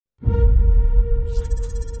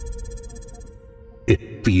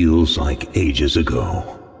It feels like ages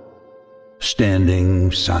ago.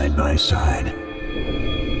 Standing side by side.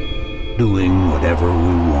 Doing whatever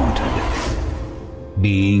we wanted.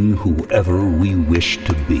 Being whoever we wished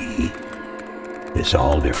to be. It's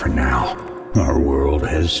all different now. Our world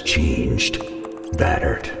has changed.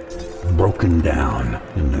 Battered. Broken down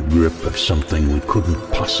in the grip of something we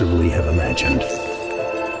couldn't possibly have imagined.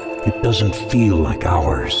 It doesn't feel like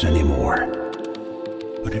ours anymore.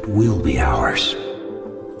 But it will be ours.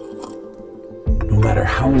 No matter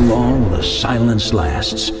how long the silence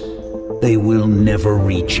lasts, they will never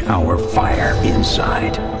reach our fire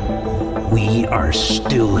inside. We are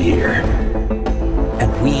still here.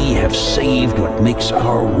 And we have saved what makes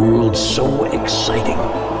our world so exciting.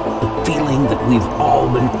 The feeling that we've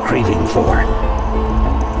all been craving for.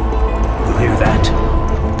 You hear that?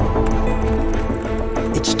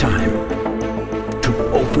 It's time to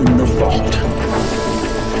open the vault.